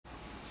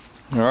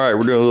All right,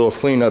 we're doing a little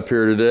cleanup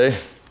here today.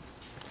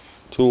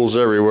 Tools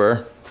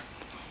everywhere.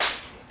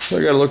 So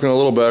I got it looking a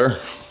little better.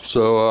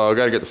 So I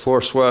got to get the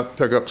floor swept,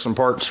 pick up some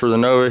parts for the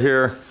Nova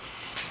here.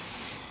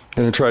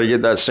 Gonna try to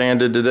get that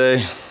sanded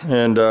today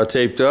and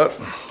taped up.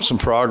 Some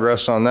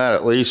progress on that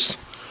at least.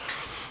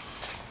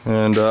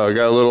 And I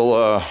got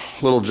a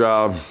little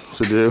job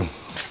to do.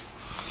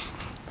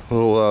 A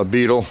little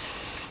Beetle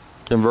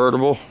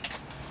convertible.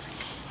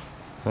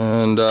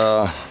 And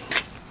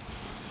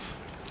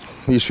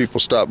these people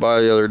stopped by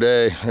the other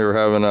day. They were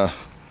having a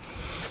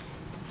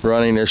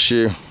running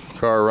issue.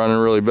 Car running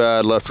really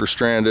bad, left her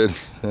stranded.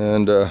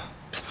 And I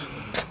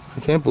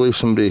can't believe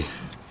somebody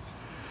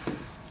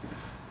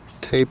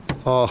taped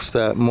off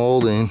that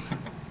molding,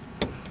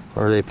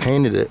 or they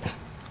painted it,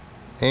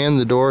 and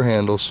the door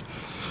handles.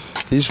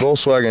 These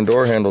Volkswagen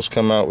door handles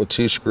come out with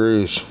 2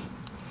 screws.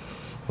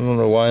 I don't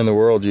know why in the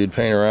world you'd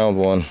paint around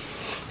one,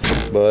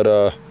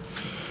 but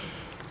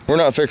we're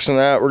not fixing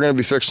that. We're going to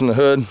be fixing the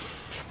hood.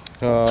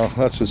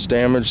 That's what's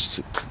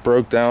damaged.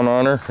 Broke down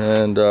on her,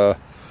 and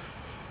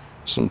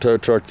some tow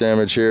truck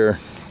damage here.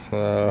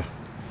 Tow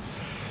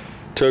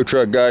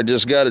truck guy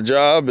just got a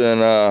job,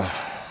 and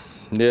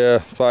yeah,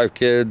 5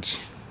 kids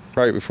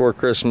right before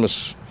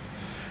Christmas.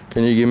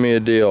 Can you give me a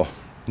deal?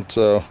 And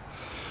so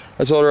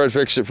I told her I'd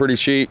fix it pretty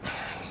cheap.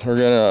 We're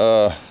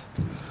gonna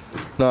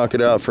knock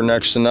it out for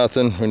next to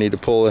nothing. We need to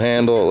pull the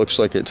handle. It looks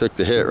like it took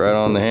the hit right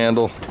on the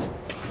handle,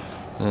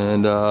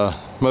 and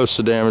most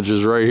of the damage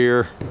is right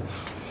here.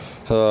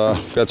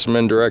 Got some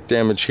indirect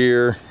damage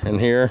here and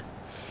here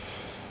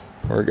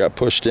where it got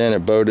pushed in.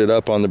 It bowed it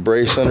up on the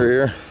brace under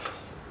here.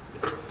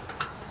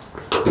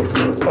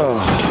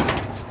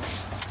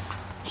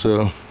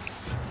 So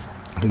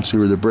you can see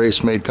where the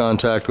brace made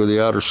contact with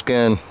the outer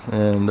skin,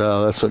 and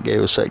that's what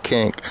gave us that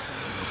kink.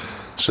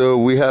 So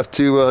we have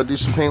to do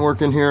some paint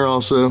work in here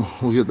also.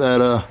 We'll get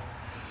that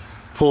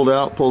pulled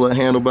out, pull that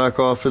handle back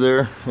off of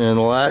there and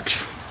the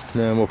latch.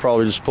 Then we'll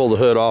probably just pull the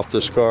hood off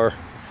this car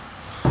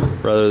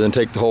rather than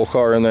take the whole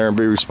car in there and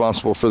be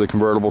responsible for the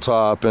convertible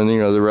top and, you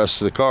know, the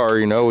rest of the car.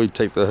 You know, we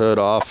take the hood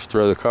off,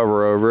 throw the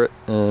cover over it,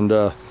 and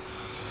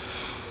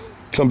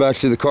come back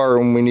to the car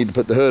when we need to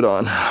put the hood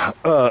on.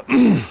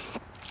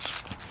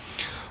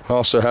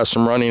 Also has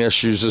some running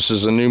issues. This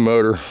is a new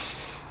motor.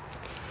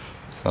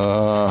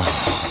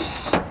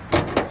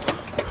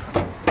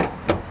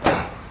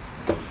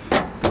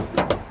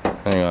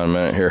 Hang on a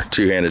minute here.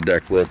 Two-handed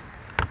deck lid.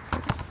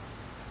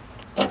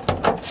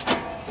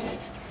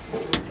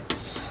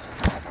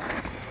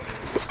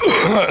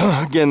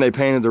 Again, they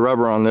painted the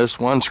rubber on this.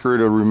 One screw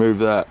to remove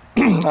that.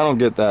 I don't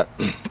get that.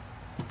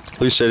 At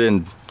least they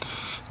didn't.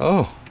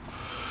 Oh,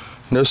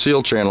 no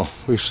seal channel.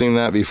 We've seen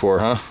that before,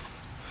 huh?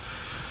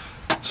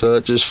 So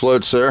that just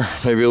floats there.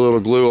 Maybe a little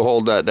glue will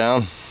hold that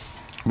down.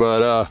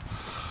 But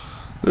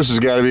this has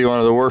got to be one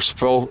of the worst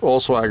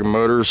Volkswagen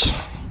motors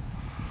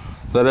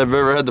that I've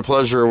ever had the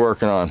pleasure of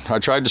working on. I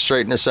tried to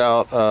straighten this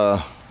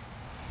out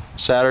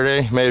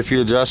Saturday, made a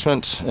few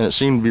adjustments, and it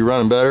seemed to be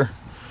running better.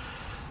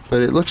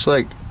 But it looks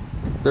like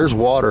there's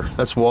water.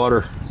 That's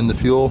water in the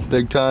fuel,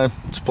 big time.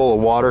 It's full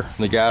of water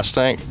in the gas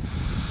tank.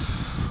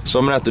 So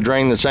I'm gonna have to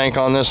drain the tank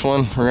on this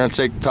one. We're gonna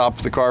take the top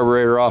of the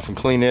carburetor off and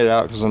clean it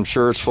out because I'm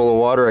sure it's full of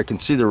water. I can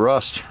see the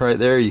rust right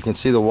there. You can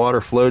see the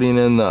water floating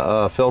in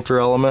the filter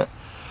element.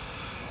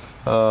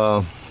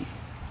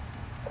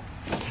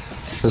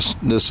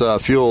 This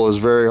fuel is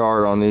very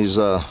hard on these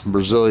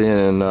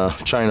Brazilian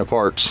and China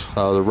parts.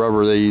 The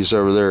rubber they use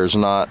over there is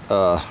not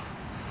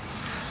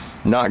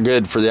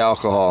good for the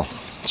alcohol.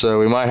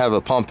 So we might have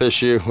a pump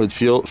issue with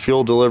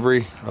fuel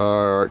delivery,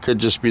 or it could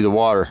just be the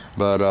water.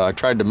 But I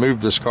tried to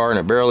move this car and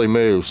it barely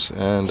moves,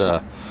 and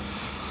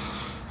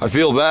I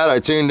feel bad. I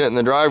tuned it in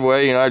the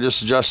driveway, you know, I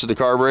just adjusted the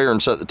carburetor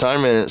and set the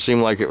time in, and it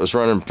seemed like it was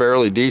running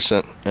fairly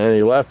decent, and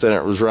he left and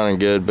it was running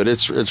good, but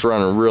it's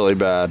running really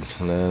bad,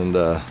 and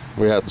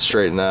we have to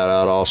straighten that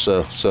out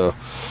also. So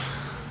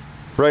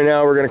right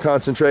now we're going to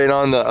concentrate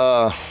on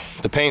the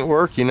paint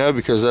work, you know,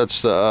 because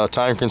that's the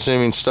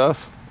time-consuming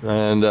stuff,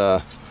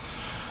 and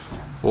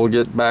we'll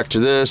get back to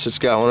this. It's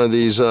got one of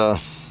these, I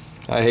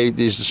hate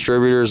these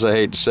distributors. I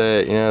hate to say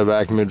it, you know,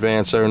 Vacuum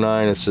Advance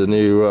 09. It's a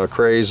new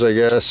craze, I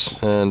guess.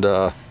 And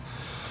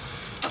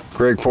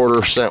Greg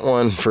Porter sent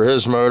one for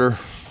his motor,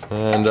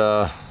 and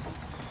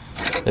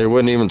it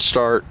wouldn't even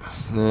start.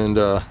 And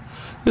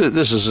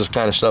this is this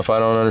kind of stuff I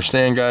don't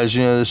understand, guys.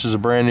 You know, this is a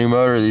brand new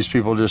motor these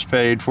people just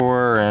paid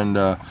for, and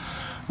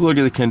look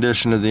at the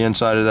condition of the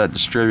inside of that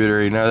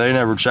distributor. You know, they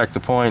never checked the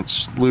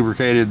points,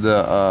 lubricated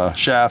the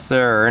shaft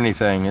there or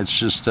anything. It's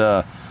just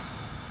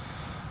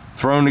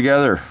thrown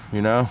together,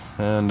 you know.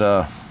 And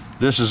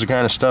this is the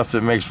kind of stuff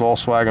that makes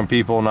Volkswagen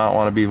people not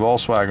want to be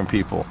Volkswagen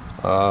people.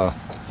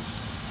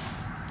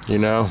 You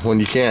know, when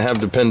you can't have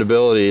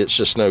dependability, it's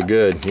just no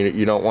good.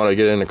 You don't want to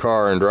get in the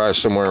car and drive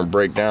somewhere and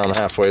break down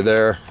halfway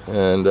there.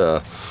 And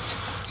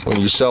when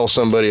you sell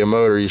somebody a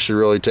motor, you should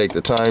really take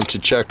the time to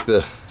check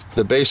the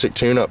basic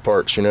tune-up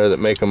parts, you know, that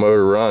make a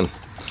motor run.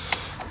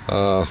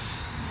 I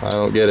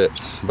don't get it,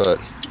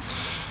 but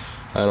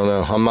I don't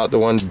know. I'm not the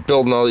one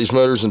building all these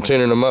motors and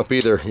tuning them up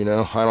either, you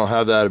know. I don't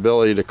have that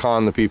ability to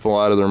con the people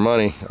out of their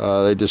money.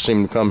 They just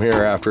seem to come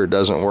here after it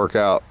doesn't work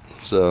out.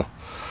 So,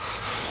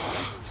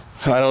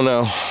 I don't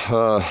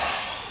know.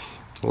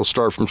 We'll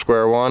start from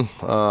square one.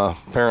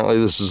 Apparently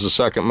this is the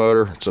second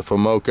motor. It's a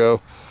Fomoco.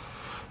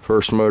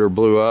 First motor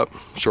blew up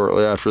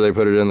shortly after they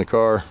put it in the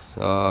car.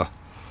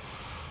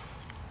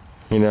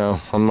 You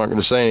know, I'm not going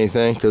to say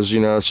anything because,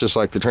 you know, it's just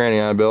like the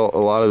tranny I built. A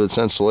lot of it's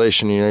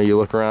insulation. You know, you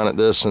look around at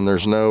this and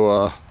there's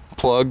no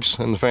plugs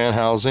in the fan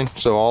housing,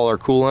 so all our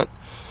coolant,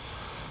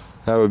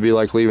 that would be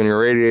like leaving your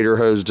radiator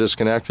hose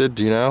disconnected.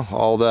 You know,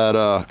 all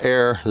that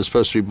air that's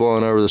supposed to be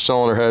blowing over the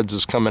cylinder heads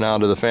is coming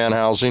out of the fan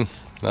housing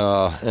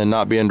and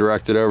not being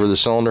directed over the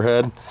cylinder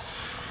head.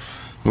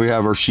 We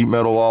have our sheet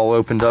metal all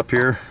opened up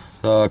here,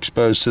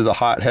 exposed to the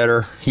hot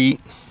header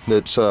heat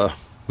that's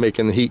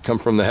making the heat come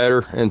from the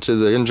header into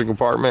the engine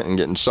compartment and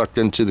getting sucked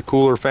into the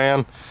cooler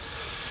fan,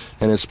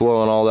 and it's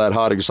blowing all that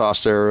hot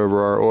exhaust air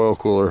over our oil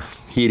cooler,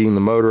 heating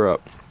the motor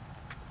up.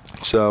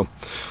 So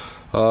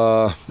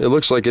it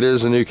looks like it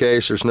is a new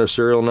case. There's no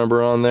serial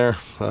number on there.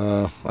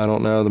 I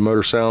don't know, the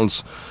motor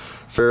sounds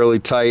fairly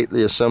tight,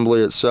 the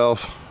assembly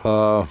itself,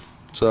 and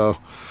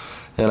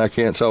I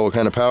can't tell what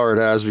kind of power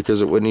it has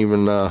because it wouldn't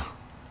even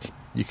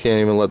you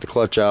can't even let the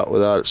clutch out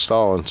without it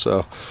stalling.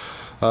 So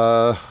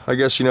I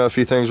guess, you know, a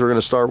few things we're going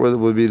to start with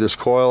would be this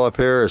coil up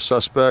here, a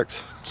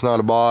suspect. It's not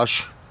a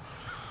Bosch.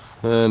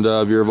 And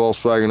if you're a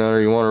Volkswagen owner,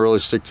 you want to really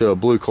stick to a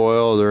blue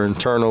coil. They're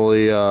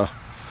internally, the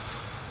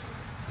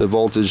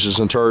voltage is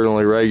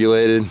internally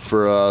regulated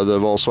for the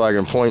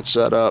Volkswagen point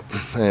setup.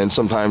 And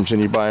sometimes when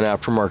you buy an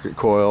aftermarket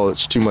coil,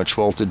 it's too much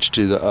voltage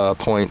to the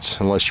points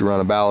unless you run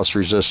a ballast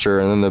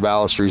resistor. And then the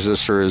ballast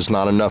resistor is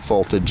not enough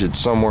voltage. It's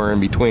somewhere in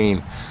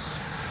between.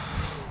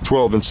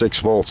 12 and 6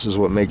 volts is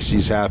what makes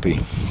these happy,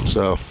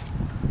 so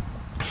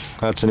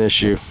that's an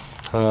issue.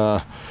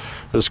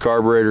 This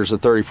carburetor is a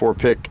 34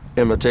 pick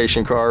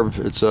imitation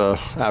carb. It's a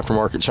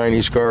aftermarket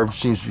Chinese carb.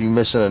 Seems to be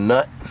missing a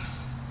nut,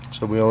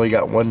 so we only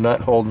got one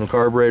nut holding the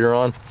carburetor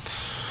on.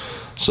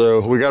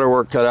 So we got our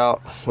work cut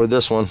out with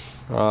this one,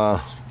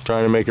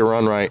 trying to make it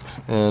run right.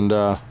 And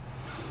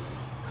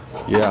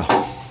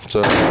yeah, so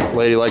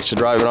lady likes to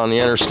drive it on the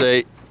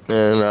interstate,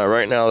 and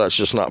right now that's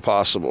just not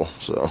possible.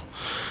 So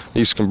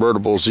these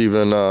convertibles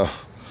even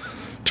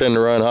tend to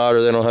run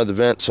hotter. They don't have the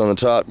vents on the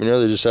top, you know,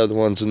 they just have the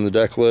ones in the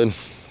deck lid.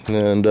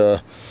 And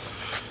I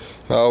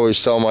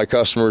always tell my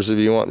customers, if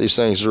you want these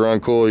things to run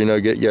cool, you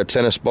know, get you a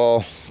tennis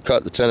ball,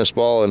 cut the tennis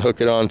ball and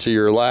hook it onto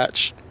your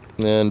latch,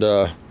 and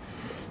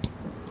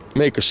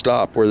make a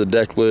stop where the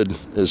deck lid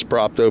is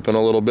propped open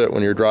a little bit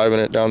when you're driving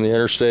it down the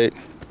interstate,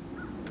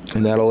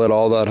 and that'll let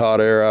all that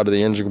hot air out of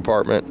the engine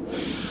compartment,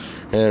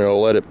 and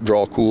it'll let it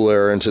draw cool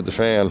air into the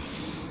fan.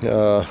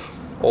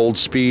 Old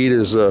Speed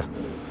is a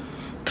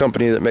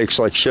company that makes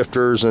like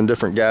shifters and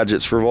different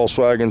gadgets for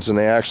Volkswagens, and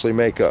they actually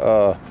make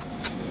a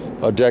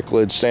deck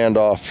lid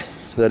standoff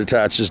that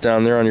attaches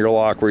down there on your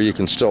lock where you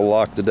can still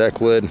lock the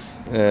deck lid,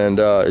 and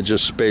it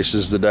just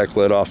spaces the deck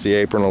lid off the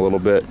apron a little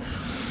bit.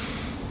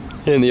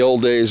 In the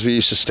old days we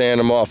used to stand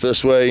them off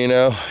this way, you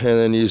know, and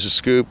then use a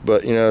scoop,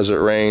 but you know, as it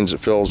rains it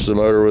fills the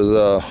motor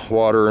with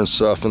water and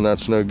stuff, and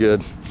that's no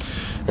good.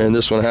 And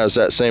this one has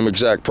that same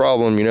exact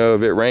problem. You know,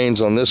 if it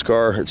rains on this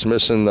car, it's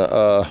missing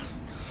the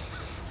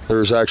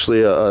there's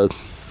actually a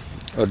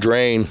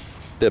drain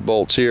that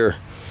bolts here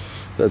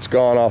that's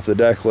gone off the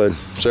deck lid.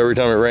 So every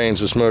time it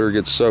rains, this motor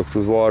gets soaked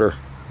with water,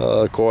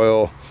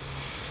 coil,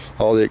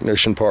 all the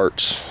ignition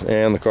parts,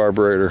 and the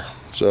carburetor.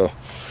 So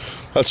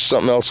that's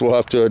something else we'll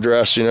have to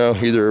address, you know,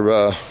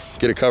 either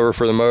get a cover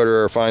for the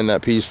motor or find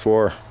that piece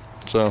for her.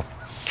 So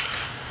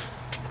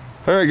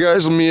all right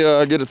guys, let me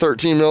get a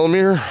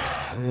 13mm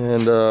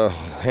and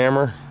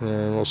hammer,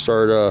 and we'll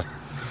start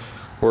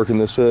working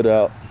this hood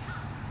out.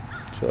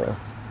 So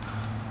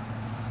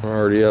I'm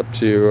already up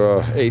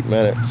to 8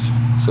 minutes,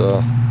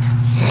 so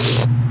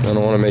I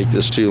don't want to make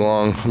this too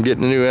long. I'm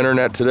getting a new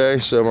internet today,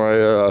 so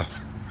my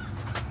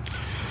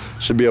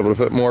should be able to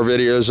put more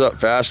videos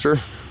up faster.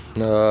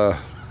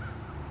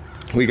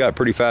 We got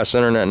pretty fast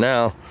internet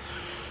now,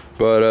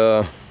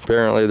 but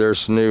apparently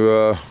there's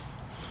new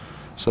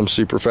some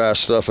super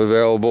fast stuff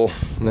available,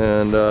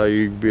 and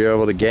you'd be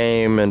able to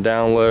game and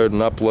download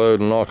and upload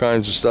and all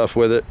kinds of stuff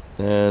with it,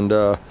 and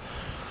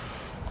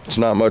it's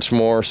not much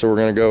more, so we're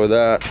going to go with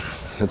that.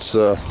 It's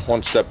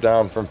one step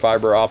down from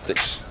fiber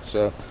optics.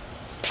 So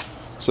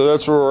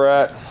that's where we're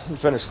at. We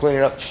finished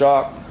cleaning up the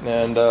shop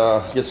and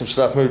get some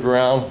stuff moved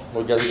around.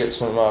 We've got to get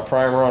some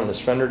primer on this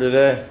fender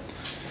today,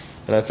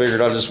 and I figured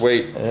I'll just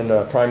wait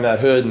and prime that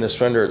hood and this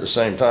fender at the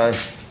same time.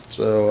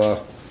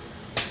 So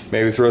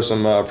maybe throw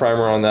some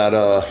primer on that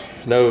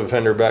Nova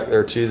fender back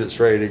there too that's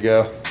ready to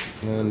go.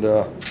 And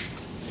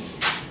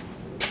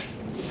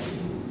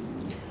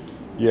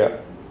yeah,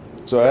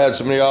 so I had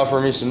somebody offer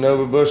me some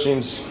Nova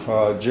bushings.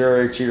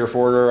 Jerry Cheater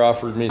Forder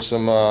offered me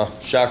some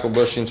shackle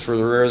bushings for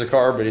the rear of the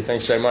car, but he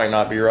thinks they might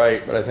not be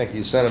right, but I think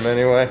he sent them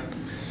anyway.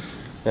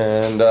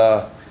 And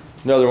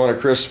another one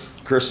of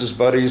Chris's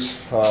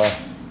buddies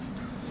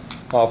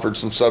offered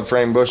some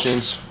subframe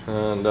bushings,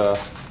 and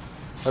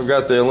I've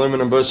got the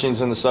aluminum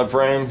bushings in the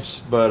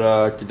subframes, but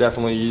I could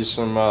definitely use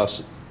some,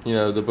 you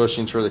know, the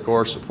bushings for the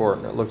core support,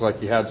 and it looked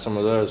like you had some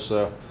of those.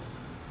 So,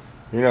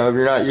 you know, if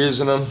you're not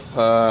using them,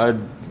 I'd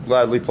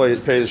gladly pay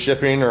the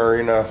shipping, or,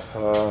 you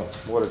know,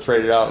 would have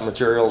traded out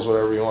materials,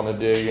 whatever you want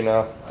to do, you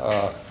know.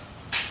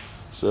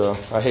 So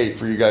I hate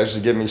for you guys to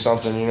give me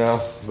something, you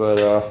know, but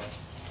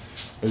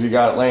if you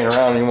got it laying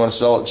around and you want to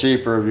sell it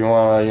cheaper, if you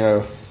want to, you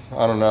know,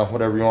 I don't know,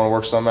 whatever you want to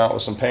work something out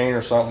with some paint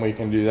or something, we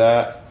can do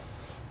that.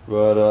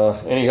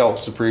 But any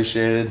help's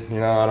appreciated. You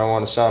know, I don't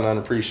want to sound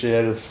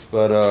unappreciative,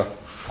 but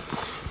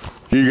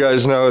you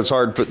guys know it's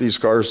hard to put these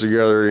cars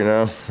together, you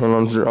know,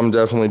 and I'm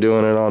definitely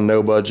doing it on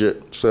no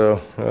budget.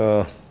 So,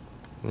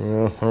 you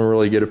know, I don't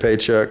really get a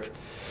paycheck.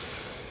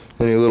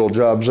 Any little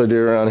jobs I do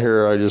around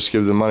here, I just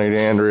give the money to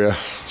Andrea.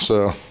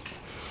 So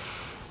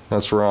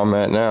that's where I'm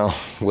at now,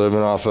 living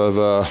off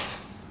of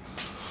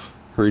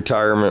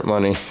retirement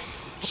money,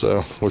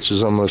 so, which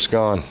is almost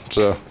gone.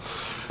 So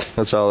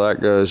that's how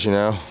that goes, you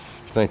know.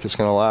 You think it's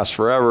gonna last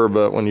forever,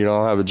 but when you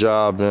don't have a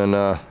job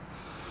and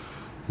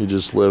you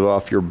just live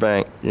off your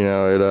bank, you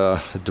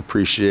know, it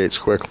depreciates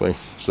quickly.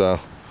 So,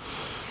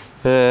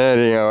 and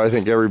you know, I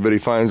think everybody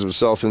finds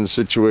himself in the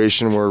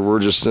situation where we're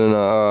just in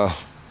a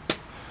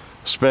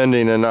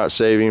spending and not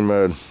saving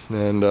mode,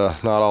 and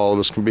not all of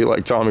us can be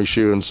like Tommy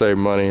Shoe and save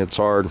money. It's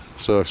hard.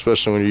 So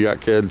especially when you got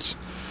kids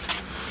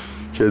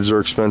are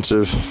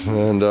expensive,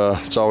 and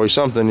it's always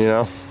something, you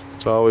know.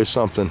 It's always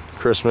something.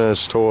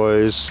 Christmas,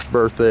 toys,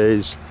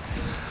 birthdays,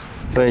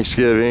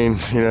 Thanksgiving,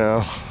 you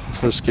know.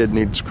 This kid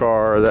needs a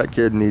car, that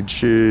kid needs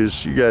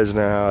shoes. You guys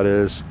know how it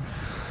is.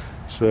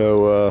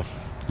 So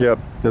yep,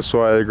 that's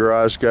why the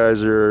garage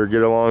guys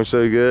get along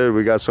so good.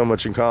 We got so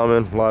much in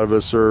common. A lot of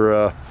us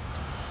are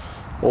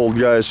old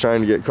guys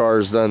trying to get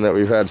cars done that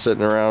we've had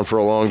sitting around for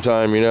a long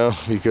time, you know,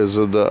 because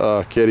of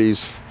the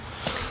kiddies.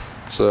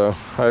 So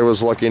I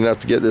was lucky enough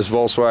to get this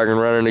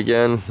Volkswagen running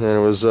again, and it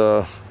was,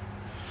 you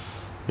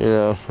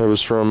know, it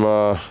was from,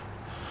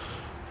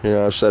 you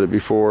know, I've said it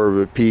before,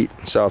 but Pete,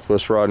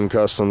 Southwest Rod and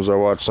Customs, I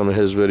watched some of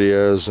his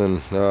videos,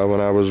 and when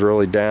I was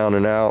really down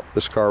and out,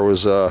 this car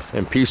was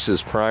in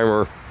pieces,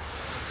 primer,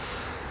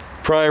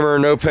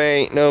 no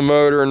paint, no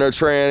motor, no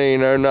tranny,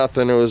 no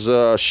nothing. It was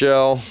a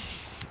shell.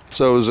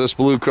 So was this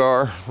blue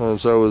car,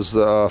 and so was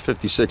the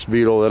 56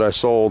 Beetle that I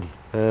sold.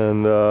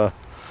 And I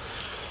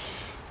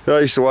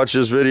used to watch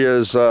his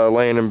videos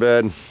laying in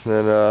bed,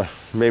 and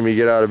made me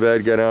get out of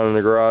bed, go down in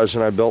the garage,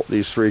 and I built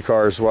these 3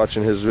 cars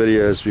watching his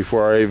videos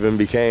before I even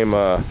became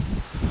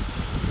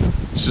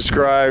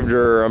subscribed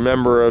or a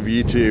member of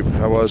YouTube.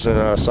 I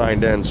wasn't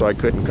signed in, so I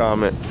couldn't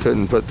comment,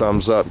 couldn't put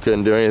thumbs up,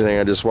 couldn't do anything.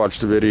 I just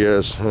watched the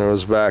videos, and it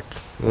was back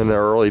in the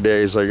early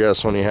days, I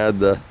guess, when he had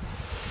the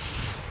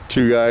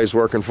 2 guys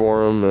working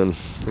for him, and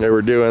they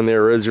were doing the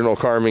original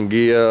Carmen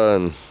Ghia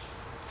and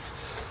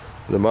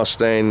the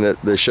Mustang that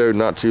they showed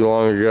not too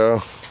long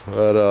ago.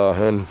 But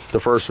and the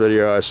first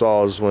video I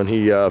saw was when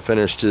he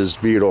finished his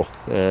Beetle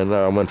and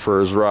went for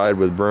his ride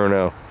with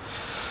Bruno,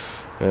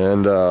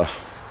 and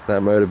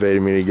that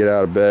motivated me to get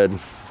out of bed,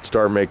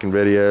 start making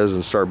videos,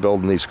 and start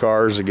building these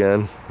cars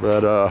again.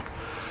 But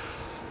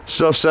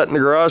stuff sat in the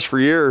garage for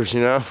years,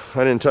 you know.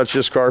 I didn't touch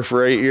this car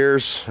for 8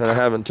 years, and I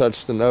haven't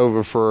touched the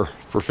Nova for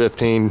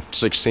 15,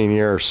 16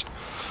 years.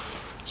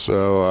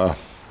 So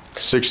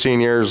 16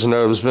 years the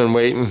Nova's been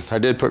waiting. I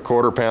did put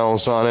quarter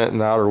panels on it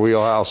and outer wheel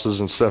houses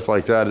and stuff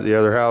like that at the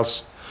other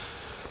house,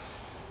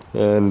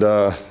 and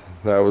that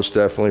was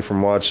definitely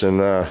from watching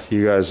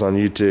you guys on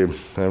YouTube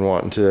and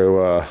wanting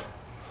to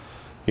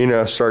you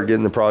know, start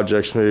getting the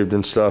projects moved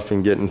and stuff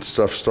and getting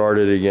stuff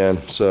started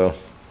again. So,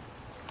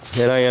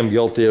 and I am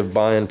guilty of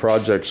buying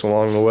projects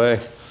along the way.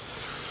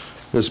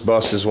 This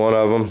bus is one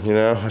of them, you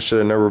know. I should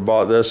have never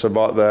bought this, I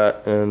bought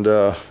that, and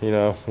you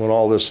know, when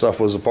all this stuff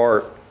was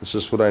apart, it's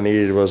just what I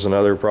needed was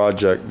another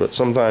project. But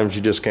sometimes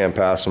you just can't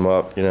pass them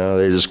up, you know.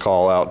 They just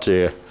call out to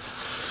you,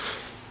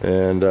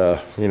 and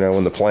you know,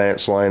 when the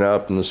planets line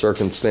up and the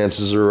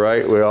circumstances are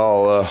right, we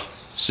all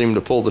seem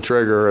to pull the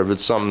trigger if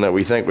it's something that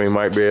we think we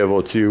might be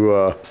able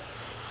to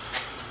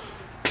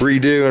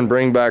redo and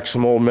bring back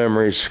some old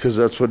memories, because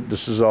that's what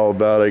this is all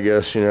about, I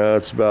guess. You know,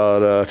 it's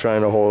about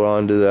trying to hold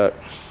on to that,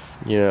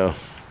 you know,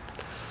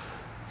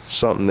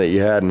 something that you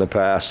had in the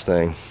past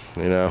thing,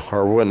 you know,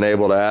 or wasn't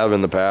able to have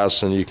in the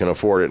past, and you can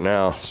afford it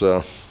now.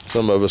 So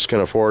some of us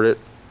can afford it,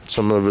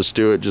 some of us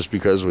do it just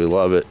because we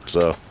love it.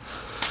 So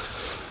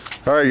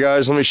all right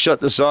guys, let me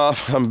shut this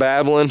off. I'm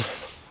babbling.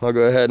 I'll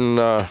go ahead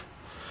and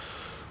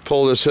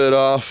pull this hood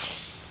off.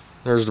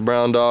 There's the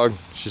brown dog,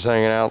 she's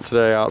hanging out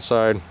today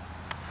outside.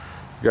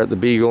 Got the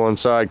beagle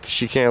inside because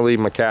she can't leave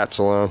my cats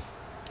alone.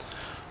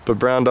 But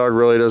brown dog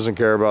really doesn't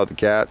care about the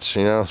cats,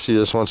 you know. She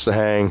just wants to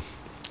hang.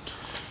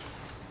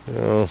 You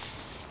know,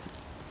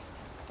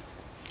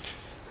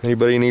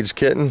 anybody needs a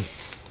kitten,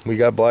 we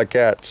got black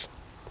cats.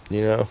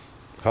 You know,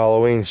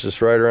 Halloween's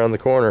just right around the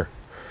corner.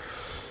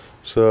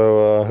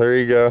 So there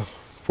you go,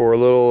 4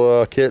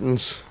 little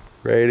kittens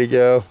ready to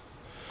go,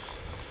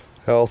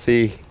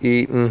 healthy,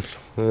 eating,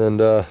 and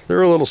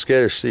they're a little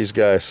skittish, these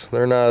guys.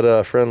 They're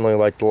not friendly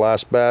like the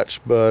last batch,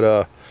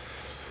 but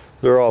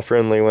they're all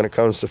friendly when it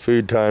comes to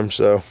food time.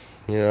 So,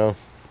 you know,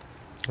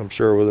 I'm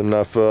sure with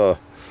enough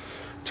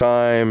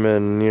time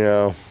and, you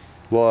know,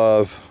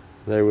 love,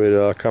 they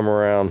would come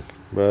around.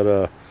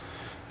 But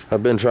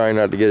I've been trying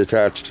not to get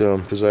attached to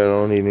them because I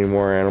don't need any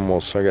more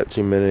animals. I got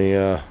too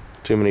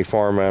many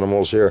farm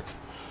animals here.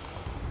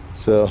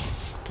 So,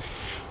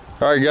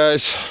 all right,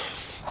 guys,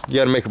 you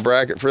got to make a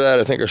bracket for that.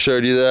 I think I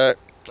showed you that.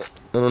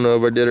 I don't know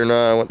if I did or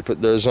not. I went to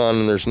put those on,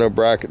 and there's no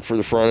bracket for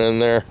the front end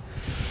there.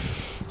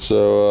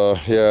 So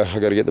yeah, I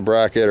got to get the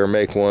bracket or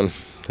make one.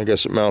 I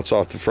guess it mounts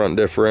off the front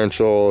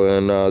differential,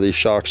 and these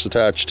shocks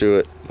attached to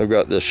it. I've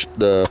got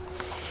the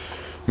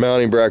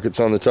mounting brackets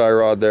on the tie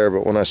rod there,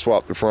 but when I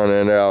swapped the front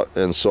end out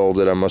and sold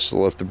it, I must have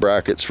left the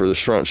brackets for the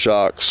front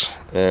shocks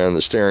and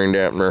the steering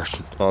dampener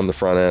on the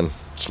front end.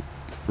 It's a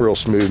real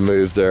smooth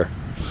move there.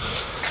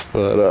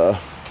 But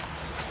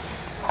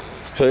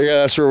so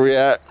yeah, that's where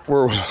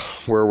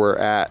we're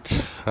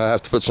at. I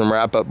have to put some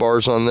wrap-up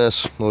bars on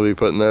this. We'll be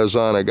putting those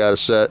on. I got a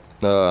set.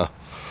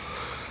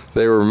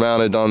 They were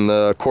mounted on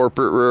the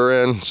corporate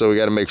rear end, so we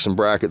got to make some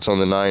brackets on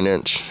the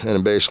 9-inch.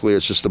 And basically,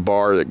 it's just a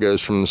bar that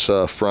goes from this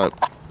front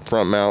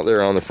mount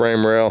there on the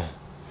frame rail,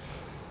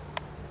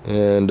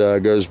 and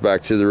goes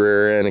back to the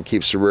rear end and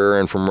keeps the rear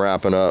end from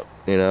wrapping up,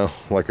 you know,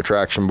 like a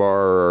traction bar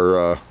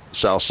or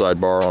south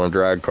side bar on a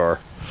drag car.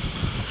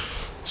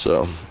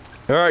 So,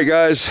 all right,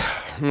 guys,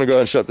 I'm gonna go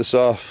ahead and shut this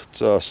off.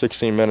 It's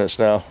 16 minutes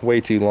now,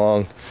 way too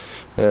long,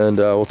 and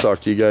we'll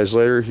talk to you guys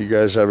later. You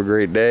guys have a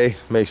great day.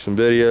 Make some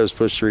videos,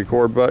 push the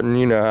record button.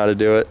 You know how to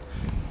do it.